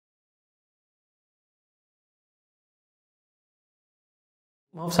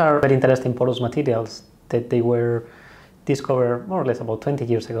MOFs are very interesting porous materials that they were discovered more or less about 20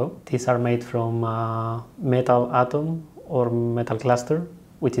 years ago. These are made from a metal atom or metal cluster,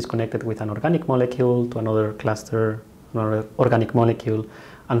 which is connected with an organic molecule to another cluster, another organic molecule,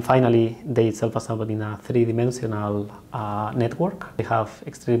 and finally they self-assemble in a three-dimensional network. They have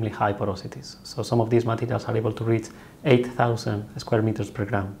extremely high porosities. So some of these materials are able to reach 8,000 square meters per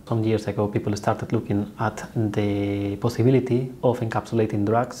gram. Some years ago, people started looking at the possibility of encapsulating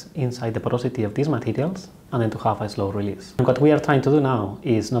drugs inside the porosity of these materials and then to have a slow release. And what we are trying to do now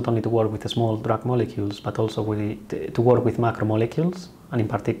is not only to work with the small drug molecules, but also to work with macromolecules, and in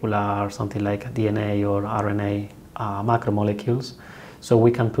particular something like DNA or RNA macromolecules, so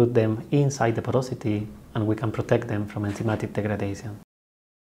we can put them inside the porosity and we can protect them from enzymatic degradation.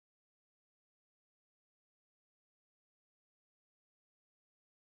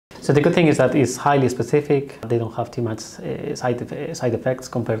 So the good thing is that it's highly specific. They don't have too much side effects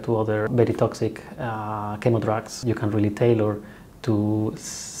compared to other very toxic chemo drugs. You can really tailor to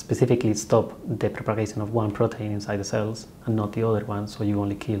specifically stop the propagation of one protein inside the cells and not the other one, so you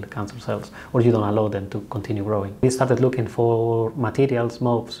only kill cancer cells or you don't allow them to continue growing. We started looking for materials,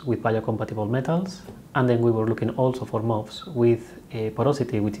 MOFs, with biocompatible metals, and then we were looking also for MOFs with a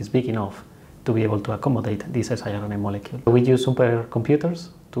porosity which is big enough to be able to accommodate this siRNA molecule. We use supercomputers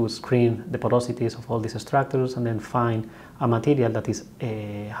to screen the porosities of all these structures and then find a material that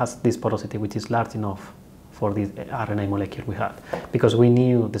has this porosity which is large enough for this RNA molecule we had. Because we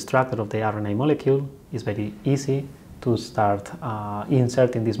knew the structure of the RNA molecule, is very easy to start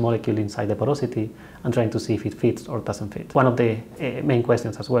inserting this molecule inside the porosity and trying to see if it fits or doesn't fit. One of the main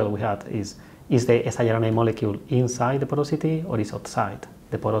questions as well we had is the siRNA molecule inside the porosity or is outside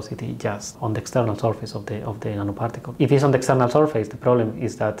the porosity, just on the external surface of the nanoparticle? If it's on the external surface, the problem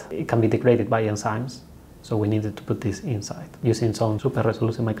is that it can be degraded by enzymes, so we needed to put this inside. Using some super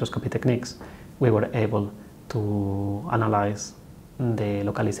resolution microscopy techniques, we were able to analyze the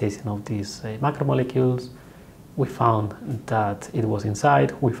localization of these macromolecules. We found that it was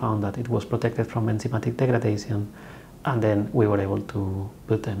inside, we found that it was protected from enzymatic degradation, and then we were able to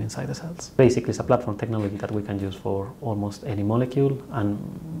put them inside the cells. Basically, it's a platform technology that we can use for almost any molecule and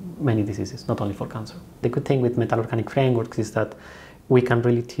many diseases, not only for cancer. The good thing with metal organic frameworks is that we can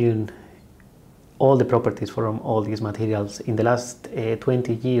really tune all the properties from all these materials. In the last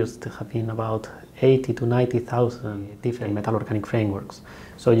 20 years, there have been about 80 to 90,000 different metal organic frameworks.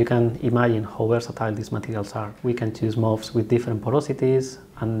 So you can imagine how versatile these materials are. We can choose MOFs with different porosities,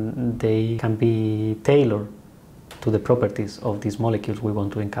 and they can be tailored to the properties of these molecules we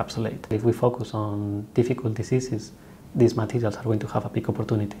want to encapsulate. If we focus on difficult diseases, these materials are going to have a big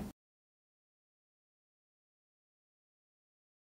opportunity.